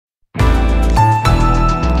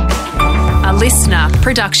listener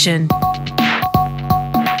production.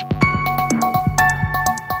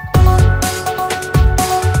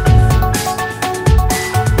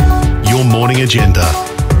 Your morning agenda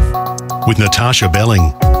with Natasha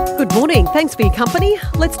Belling. Good morning. Thanks for your company.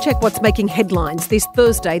 Let's check what's making headlines this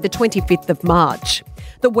Thursday, the 25th of March.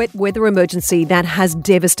 The wet weather emergency that has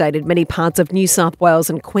devastated many parts of New South Wales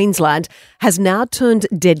and Queensland has now turned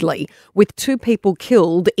deadly, with 2 people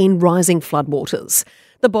killed in rising floodwaters.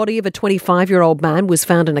 The body of a 25-year-old man was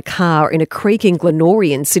found in a car in a creek in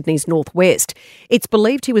Glenorrhea in Sydney's northwest. It's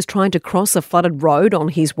believed he was trying to cross a flooded road on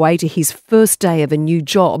his way to his first day of a new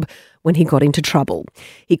job when he got into trouble.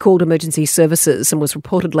 He called emergency services and was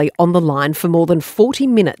reportedly on the line for more than 40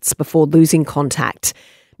 minutes before losing contact.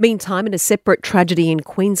 Meantime, in a separate tragedy in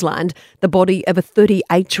Queensland, the body of a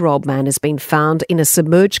 38-year-old man has been found in a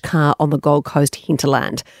submerged car on the Gold Coast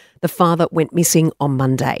hinterland. The father went missing on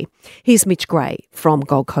Monday. Here's Mitch Gray from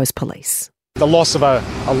Gold Coast Police. The loss of a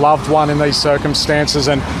loved one in these circumstances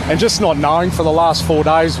and just not knowing for the last 4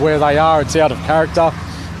 days where they are, it's out of character.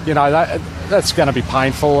 You know, that's going to be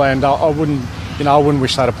painful, and I wouldn't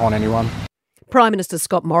wish that upon anyone. Prime Minister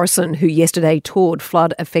Scott Morrison, who yesterday toured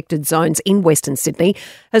flood-affected zones in Western Sydney,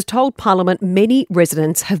 has told Parliament many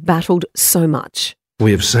residents have battled so much.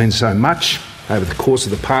 We have seen so much over the course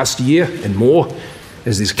of the past year and more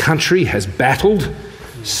as this country has battled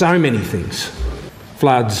so many things.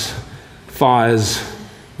 Floods, fires,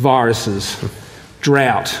 viruses,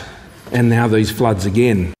 drought, and now these floods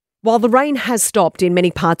again. While the rain has stopped in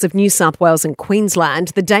many parts of New South Wales and Queensland,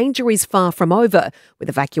 the danger is far from over, with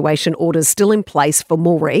evacuation orders still in place for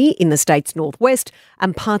Moree in the state's northwest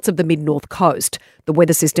and parts of the mid-north coast. The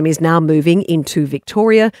weather system is now moving into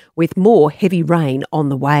Victoria, with more heavy rain on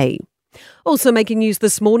the way. Also making news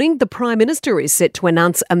this morning, the Prime Minister is set to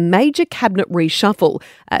announce a major cabinet reshuffle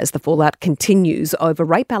as the fallout continues over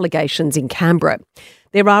rape allegations in Canberra.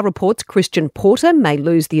 There are reports Christian Porter may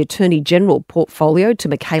lose the Attorney General portfolio to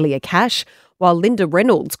Michaelia Cash, while Linda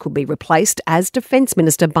Reynolds could be replaced as Defence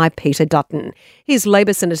Minister by Peter Dutton. Here's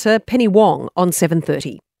Labor Senator Penny Wong on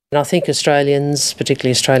 7:30. And I think Australians,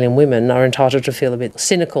 particularly Australian women, are entitled to feel a bit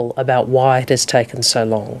cynical about why it has taken so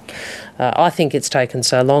long. I think it's taken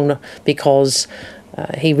so long because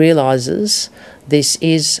he realises this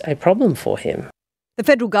is a problem for him. The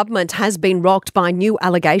federal government has been rocked by new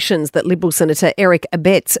allegations that Liberal Senator Eric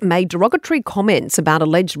Abetz made derogatory comments about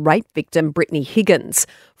alleged rape victim Brittany Higgins.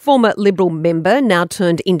 Former Liberal member, now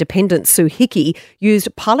turned independent Sue Hickey,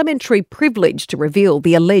 used parliamentary privilege to reveal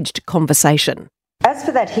the alleged conversation. As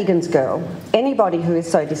for that Higgins girl, anybody who is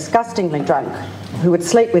so disgustingly drunk, who would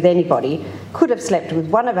sleep with anybody, could have slept with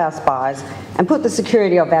one of our spies and put the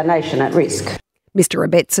security of our nation at risk. Mr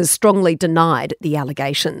Abetz has strongly denied the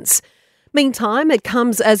allegations. Meantime, it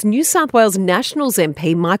comes as New South Wales Nationals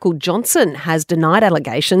MP Michael Johnson has denied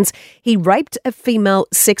allegations he raped a female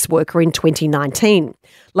sex worker in 2019.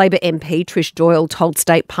 Labor MP Trish Doyle told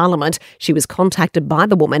State Parliament she was contacted by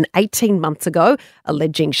the woman 18 months ago,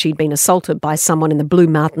 alleging she'd been assaulted by someone in the Blue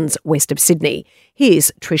Mountains west of Sydney.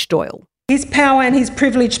 Here's Trish Doyle. His power and his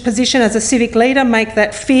privileged position as a civic leader make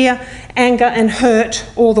that fear, anger and hurt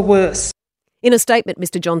all the worse. In a statement,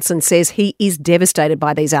 Mr Johnson says he is devastated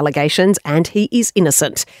by these allegations and he is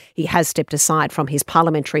innocent. He has stepped aside from his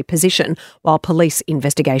parliamentary position while police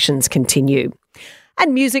investigations continue.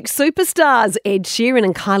 And music superstars Ed Sheeran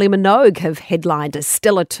and Kylie Minogue have headlined a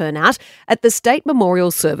stellar turnout at the State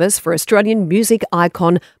Memorial Service for Australian music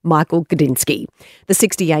icon Michael Gudinski. The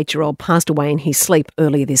 68-year-old passed away in his sleep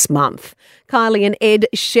earlier this month. Kylie and Ed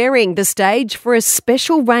sharing the stage for a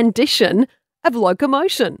special rendition of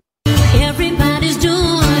Locomotion. Everybody's doing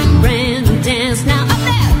a brand new dance now. Up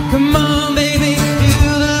there! Come on, baby, do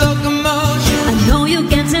the locomotion. I know you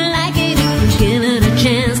get to like it if you give it a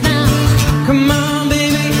chance now. Come on,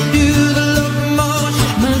 baby, do the locomotion.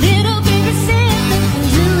 My little baby sister,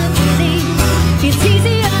 you look to see. It's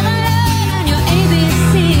easier than learning your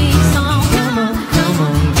ABC song. Come on,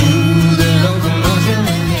 do the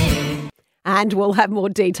locomotion. And we'll have more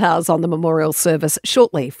details on the memorial service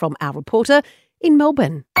shortly from our reporter in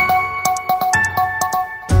Melbourne.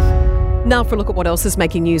 Now for a look at what else is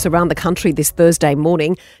making news around the country this Thursday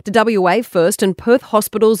morning. The WA first and Perth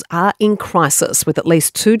hospitals are in crisis, with at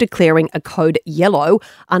least 2 declaring a code yellow,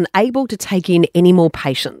 unable to take in any more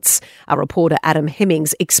patients. Our reporter Adam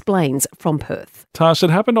Hemmings explains from Perth. Tash,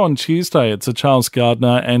 it happened on Tuesday at Sir Charles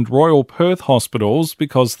Gardner and Royal Perth hospitals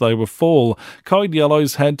because they were full. Code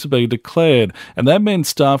yellows had to be declared, and that meant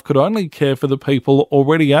staff could only care for the people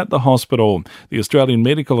already at the hospital. The Australian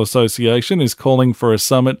Medical Association is calling for a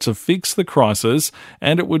summit to fix fix the crisis,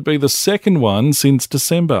 and it would be the second one since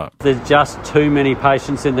December. There's just too many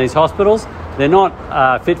patients in these hospitals. They're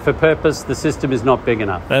not fit for purpose. The system is not big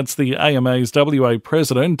enough. That's the AMA's WA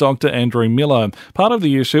President, Dr. Andrew Miller. Part of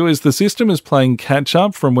the issue is the system is playing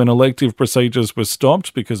catch-up from when elective procedures were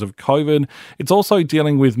stopped because of COVID. It's also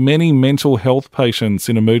dealing with many mental health patients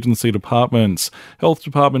in emergency departments. Health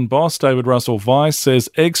Department boss David Russell-Weiss says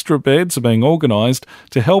extra beds are being organised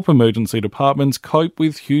to help emergency departments cope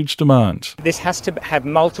with huge demand. This has to have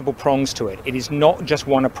multiple prongs to it. It is not just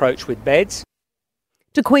one approach with beds.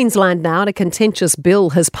 To Queensland now, a contentious bill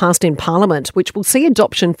has passed in Parliament which will see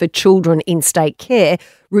adoption for children in state care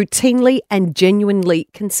routinely and genuinely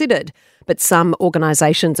considered. But some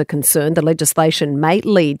organisations are concerned the legislation may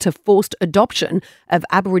lead to forced adoption of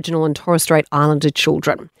Aboriginal and Torres Strait Islander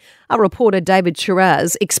children. Our reporter David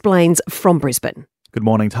Shiraz explains from Brisbane. Good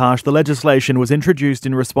morning, Tash. The legislation was introduced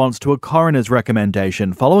in response to a coroner's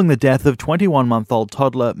recommendation following the death of 21-month-old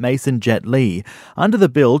toddler Mason Jet Lee. Under the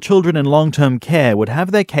bill, children in long-term care would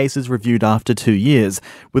have their cases reviewed after 2 years,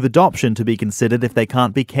 with adoption to be considered if they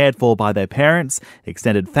can't be cared for by their parents,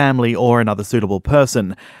 extended family or another suitable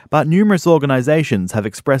person. But numerous organisations have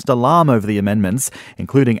expressed alarm over the amendments,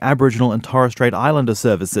 including Aboriginal and Torres Strait Islander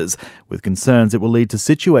services, with concerns it will lead to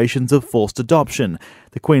situations of forced adoption.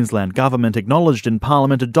 The Queensland Government acknowledged in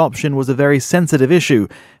Parliament adoption was a very sensitive issue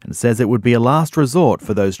and says it would be a last resort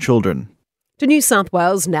for those children. To New South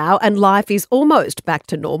Wales now, and life is almost back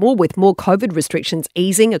to normal with more COVID restrictions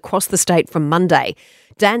easing across the state from Monday.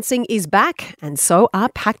 Dancing is back and so are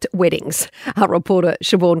packed weddings. Our reporter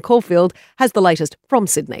Siobhan Caulfield has the latest from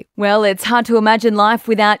Sydney. Well, it's hard to imagine life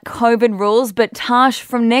without COVID rules, but Tash,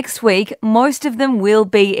 from next week, most of them will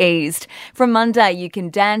be eased. From Monday, you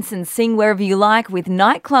can dance and sing wherever you like with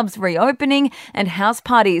nightclubs reopening and house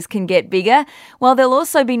parties can get bigger, while there'll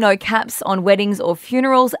also be no caps on weddings or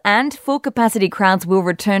funerals and full capacity crowds will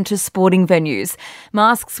return to sporting venues.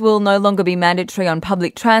 Masks will no longer be mandatory on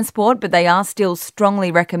public transport, but they are still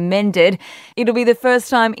strongly recommended. It'll be the first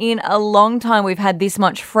time in a long time we've had this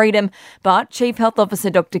much freedom, but Chief Health Officer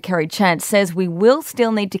Dr. Kerry Chant says we will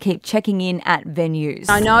still need to keep checking in at venues.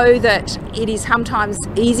 I know that it is sometimes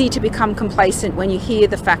easy to become complacent when you hear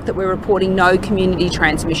the fact that we're reporting no community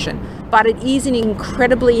transmission, but it is an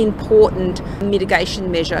incredibly important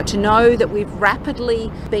mitigation measure to know that we've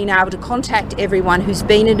rapidly been able to contact everyone who's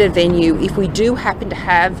been at a venue if we do happen to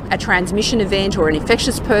have a transmission event or an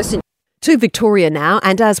infectious person. To Victoria now,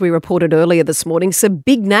 and as we reported earlier this morning, some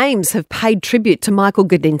big names have paid tribute to Michael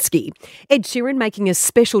Gudinski. Ed Sheeran making a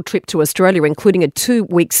special trip to Australia, including a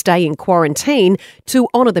 2-week stay in quarantine to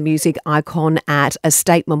honour the music icon at a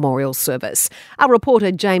state memorial service. Our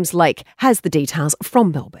reporter James Lake has the details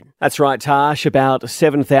from Melbourne. That's right, Tash. About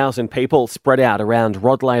 7,000 people spread out around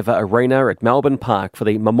Rod Laver Arena at Melbourne Park for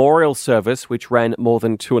the memorial service, which ran more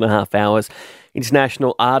than 2.5 hours.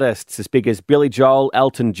 International artists as big as Billy Joel,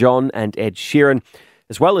 Elton John and Ed Sheeran,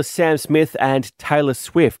 as well as Sam Smith and Taylor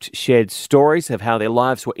Swift, shared stories of how their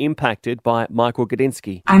lives were impacted by Michael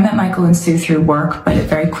Gudinski. I met Michael and Sue through work, but it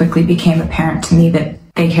very quickly became apparent to me that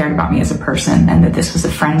they cared about me as a person and that this was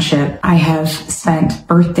a friendship. I have spent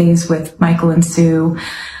birthdays with Michael and Sue.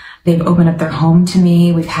 They've opened up their home to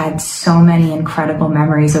me. We've had so many incredible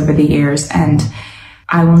memories over the years, and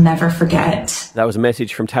I will never forget. That was a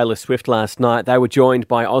message from Taylor Swift last night. They were joined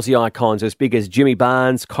by Aussie icons as big as Jimmy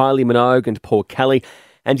Barnes, Kylie Minogue and Paul Kelly,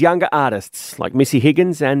 and younger artists like Missy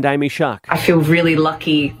Higgins and Amy Shark. I feel really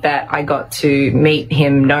lucky that I got to meet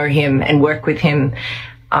him, know him and work with him,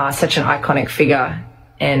 such an iconic figure.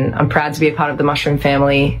 And I'm proud to be a part of the Mushroom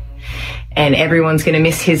family, and everyone's going to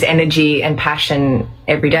miss his energy and passion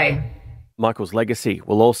every day. Michael's legacy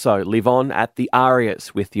will also live on at the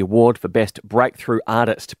Arias, with the award for Best Breakthrough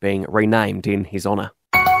Artist being renamed in his honour.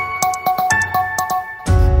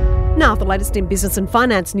 Now, the latest in business and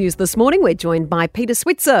finance news this morning, we're joined by Peter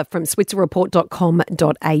Switzer from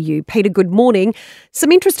switzerreport.com.au. Peter, good morning.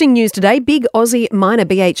 Some interesting news today. Big Aussie miner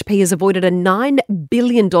BHP has avoided a $9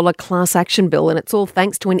 billion class action bill, and it's all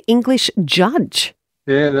thanks to an English judge.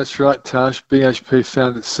 Yeah, that's right, Tash. BHP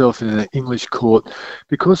found itself in an English court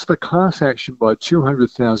because of a class action by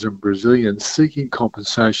 200,000 Brazilians seeking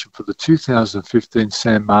compensation for the 2015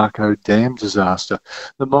 San Marco dam disaster.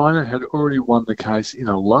 The miner had already won the case in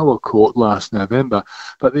a lower court last November,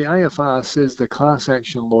 but the AFR says the class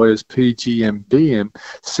action lawyers PGMBM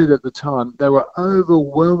said at the time they were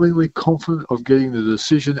overwhelmingly confident of getting the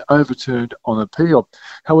decision overturned on appeal.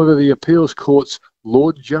 However, the appeals court's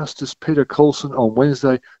Lord Justice Peter Coulson on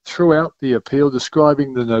Wednesday threw out the appeal,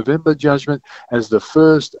 describing the November judgment as the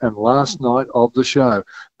first and last night of the show.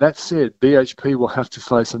 That said, BHP will have to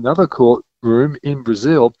face another court room in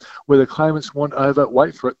Brazil, where the claimants want over,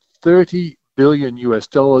 wait for it, $30 billion US,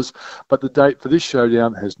 but the date for this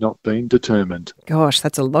showdown has not been determined. Gosh,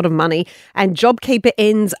 that's a lot of money. And JobKeeper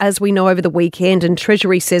ends, as we know, over the weekend, and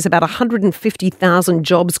Treasury says about 150,000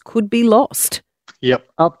 jobs could be lost. Yep,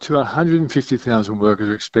 up to 150,000 workers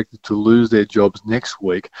are expected to lose their jobs next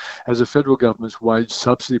week as the federal government's wage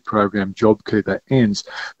subsidy program JobKeeper ends.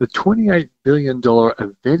 The $28 billion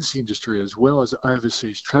events industry, as well as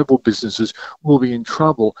overseas travel businesses, will be in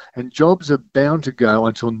trouble, and jobs are bound to go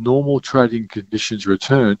until normal trading conditions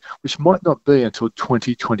return, which might not be until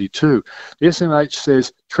 2022. The SMH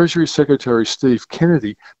says Treasury Secretary Steve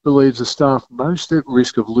Kennedy believes the staff most at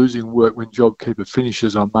risk of losing work when JobKeeper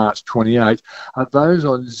finishes on March 28 are those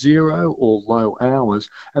on zero or low hours,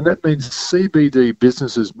 and that means CBD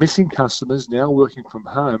businesses missing customers now working from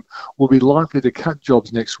home will be likely to cut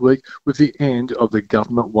jobs next week with the end of the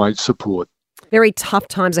government wage support. Very tough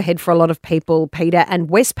times ahead for a lot of people, Peter. And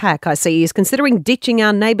Westpac, I see, is considering ditching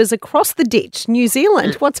our neighbours across the ditch, New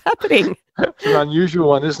Zealand. What's happening? It's an unusual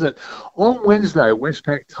one, isn't it? On Wednesday,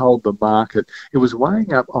 Westpac told the market it was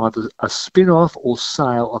weighing up either a spin-off or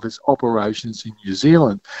sale of its operations in New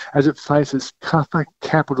Zealand as it faces tougher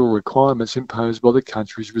capital requirements imposed by the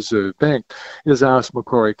country's Reserve Bank. It has asked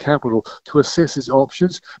Macquarie Capital to assess its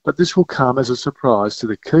options, but this will come as a surprise to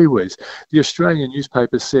the Kiwis. The Australian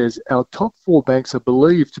newspaper says our top four banks are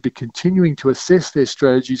believed to be continuing to assess their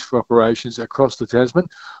strategies for operations across the Tasman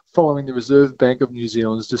following the Reserve Bank of New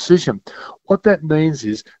Zealand's decision. What that means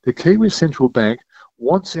is the Kiwi Central Bank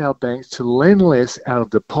wants our banks to lend less out of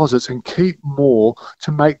deposits and keep more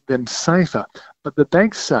to make them safer. But the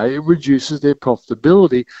banks say it reduces their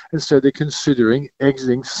profitability, and so they're considering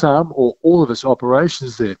exiting some or all of its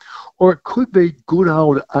operations there. Or it could be good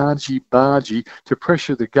old argy-bargy to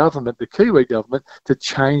pressure the government, the Kiwi government, to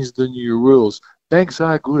change the new rules. Banks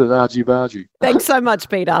are good at argy-bargy. Thanks so much,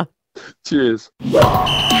 Peter. Cheers.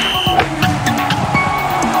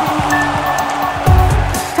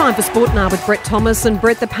 Time for sport now with Brett Thomas. And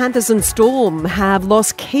Brett, the Panthers and Storm have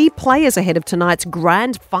lost key players ahead of tonight's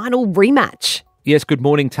grand final rematch. Yes, good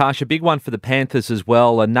morning, Tasha. Big one for the Panthers as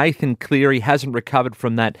well. Nathan Cleary hasn't recovered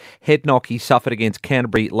from that head knock he suffered against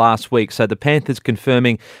Canterbury last week. So the Panthers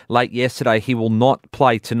confirming late yesterday he will not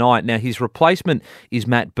play tonight. Now, his replacement is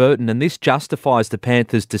Matt Burton, and this justifies the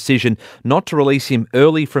Panthers' decision not to release him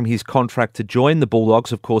early from his contract to join the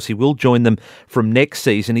Bulldogs. Of course, he will join them from next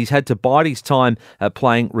season. He's had to bide his time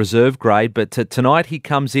playing reserve grade, but tonight he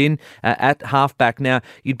comes in at halfback. Now,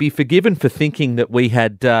 you'd be forgiven for thinking that we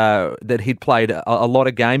had that he'd played a lot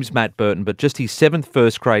of games, Matt Burton, but just his 7th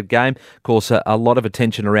first-grade game. Of course, a lot of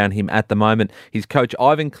attention around him at the moment. His coach,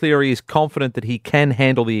 Ivan Cleary, is confident that he can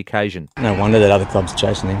handle the occasion. No wonder that other clubs are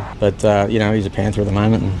chasing him. But, he's a Panther at the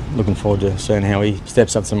moment and looking forward to seeing how he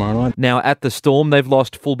steps up tomorrow night. Now, at the Storm, they've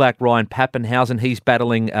lost fullback Ryan Pappenhausen. He's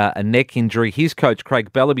battling a neck injury. His coach,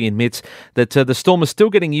 Craig Bellaby, admits that the Storm are still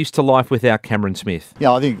getting used to life without Cameron Smith.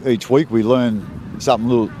 Yeah, I think each week we learn something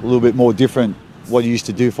a little bit more different what he used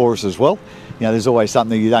to do for us as well. There's always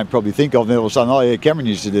something you don't probably think of, and then all of a sudden, oh yeah, Cameron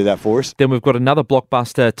used to do that for us. Then we've got another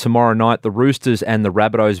blockbuster tomorrow night, the Roosters and the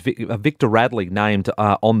Rabbitohs. Victor Radley named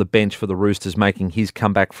on the bench for the Roosters, making his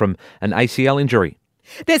comeback from an ACL injury.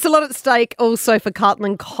 There's a lot at stake also for Carlton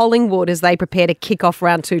and Collingwood as they prepare to kick off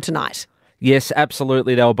round 2 tonight. Yes,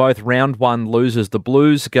 absolutely. They were both round 1 losers. The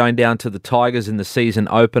Blues going down to the Tigers in the season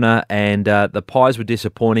opener, and the Pies were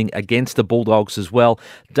disappointing against the Bulldogs as well.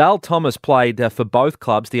 Dale Thomas played for both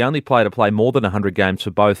clubs, the only player to play more than 100 games for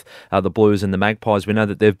both the Blues and the Magpies. We know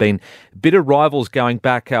that they've been bitter rivals going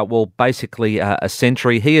back, basically a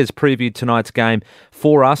century. He has previewed tonight's game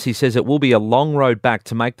for us. He says it will be a long road back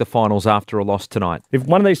to make the finals after a loss tonight. If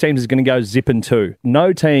one of these teams is going to go 0-2,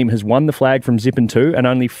 no team has won the flag from 0-2, and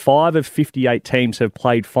only 5 of 58 teams have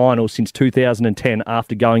played finals since 2010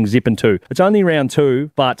 after going 0-2. It's only round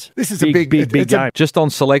 2, but this is a big game. Just on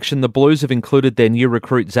selection, the Blues have included their new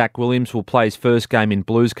recruit, Zach Williams, will play his first game in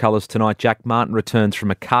Blues colours tonight. Jack Martin returns from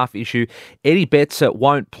a calf issue. Eddie Betts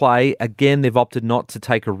won't play. Again, they've opted not to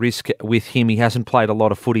take a risk with him. He hasn't played a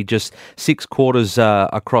lot of footy, just 6 quarters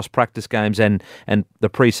across practice games and the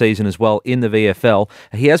pre-season as well in the VFL.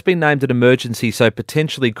 He has been named an emergency, so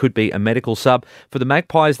potentially could be a medical sub. For the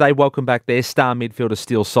Magpies, they welcome back their star midfielder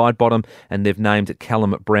Steele Sidebottom, and they've named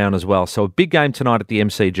Callum Brown as well. So a big game tonight at the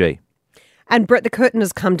MCG. And Brett, the curtain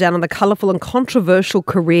has come down on the colourful and controversial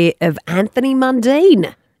career of Anthony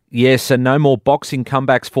Mundine. Yes, and no more boxing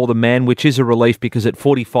comebacks for the man, which is a relief because at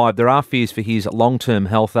 45 there are fears for his long-term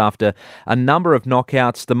health after a number of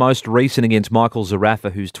knockouts, the most recent against Michael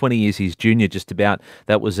Zarafa, who's 20 years his junior just about.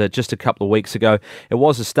 That was just a couple of weeks ago. It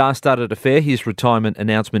was a star-studded affair, his retirement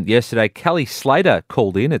announcement yesterday. Kelly Slater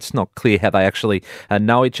called in. It's not clear how they actually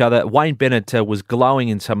know each other. Wayne Bennett was glowing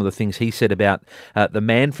in some of the things he said about the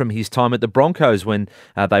man from his time at the Broncos when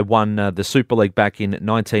they won the Super League back in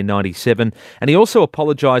 1997. And he also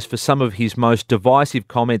apologised for some of his most divisive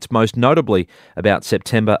comments, most notably about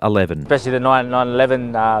September 11. Especially the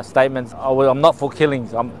 9/11 statements. I'm not for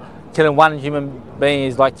killings. Killing one human being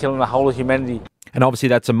is like killing the whole of humanity. And obviously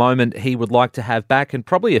that's a moment he would like to have back and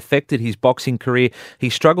probably affected his boxing career. He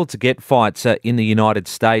struggled to get fights in the United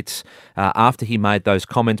States after he made those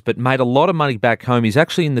comments, but made a lot of money back home. He's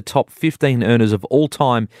actually in the top 15 earners of all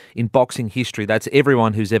time in boxing history. That's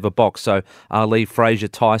everyone who's ever boxed. So Ali, Frazier,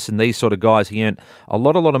 Tyson, these sort of guys, he earned a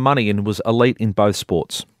lot of money and was elite in both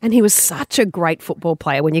sports. And he was such a great football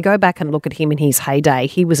player. When you go back and look at him in his heyday,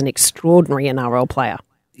 he was an extraordinary NRL player.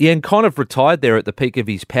 Yeah, and kind of retired there at the peak of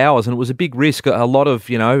his powers, and it was a big risk. A lot of,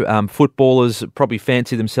 footballers probably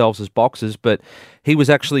fancy themselves as boxers, but he was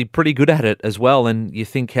actually pretty good at it as well, and you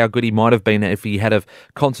think how good he might have been if he had have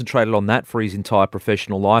concentrated on that for his entire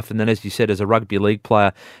professional life. And then, as you said, as a rugby league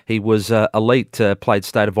player, he was elite, played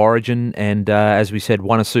State of Origin, and as we said,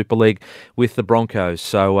 won a Super League with the Broncos.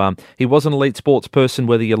 So he was an elite sports person,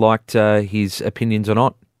 whether you liked his opinions or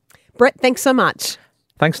not. Brett, thanks so much.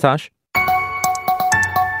 Thanks, Tash.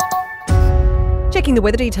 Checking the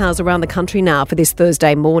weather details around the country now for this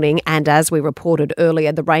Thursday morning, and as we reported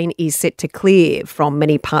earlier, the rain is set to clear from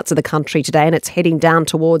many parts of the country today and it's heading down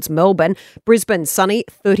towards Melbourne. Brisbane, sunny,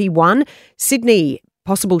 31. Sydney,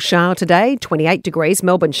 possible shower today, 28 degrees.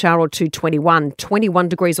 Melbourne, shower or two, 21. 21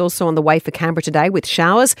 degrees also on the way for Canberra today with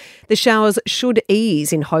showers. The showers should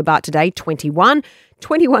ease in Hobart today, 21.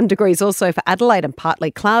 21 degrees also for Adelaide and partly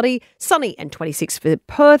cloudy, sunny and 26 for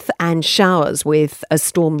Perth and showers with a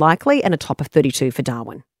storm likely and a top of 32 for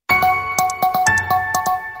Darwin.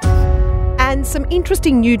 And some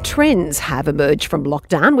interesting new trends have emerged from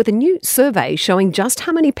lockdown with a new survey showing just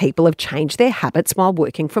how many people have changed their habits while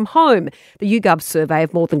working from home. The YouGov survey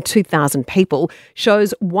of more than 2,000 people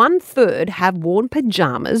shows 1/3 have worn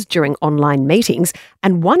pyjamas during online meetings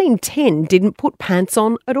and 1 in 10 didn't put pants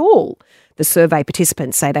on at all. The survey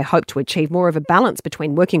participants say they hope to achieve more of a balance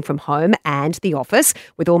between working from home and the office,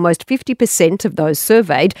 with almost 50% of those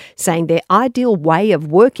surveyed saying their ideal way of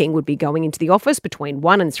working would be going into the office between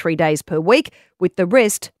 1 and 3 days per week, with the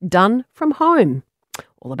rest done from home.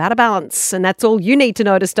 All about a balance, and that's all you need to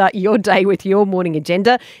know to start your day with your morning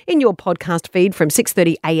agenda in your podcast feed from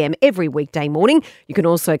 6:30 a.m. every weekday morning. You can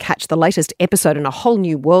also catch the latest episode in a whole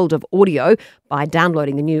new world of audio by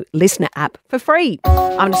downloading the new Listener app for free.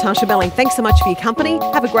 I'm Natasha Belling. Thanks so much for your company.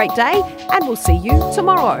 Have a great day, and we'll see you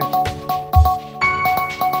tomorrow.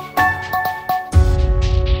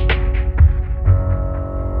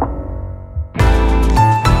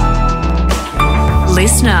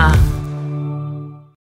 Listener.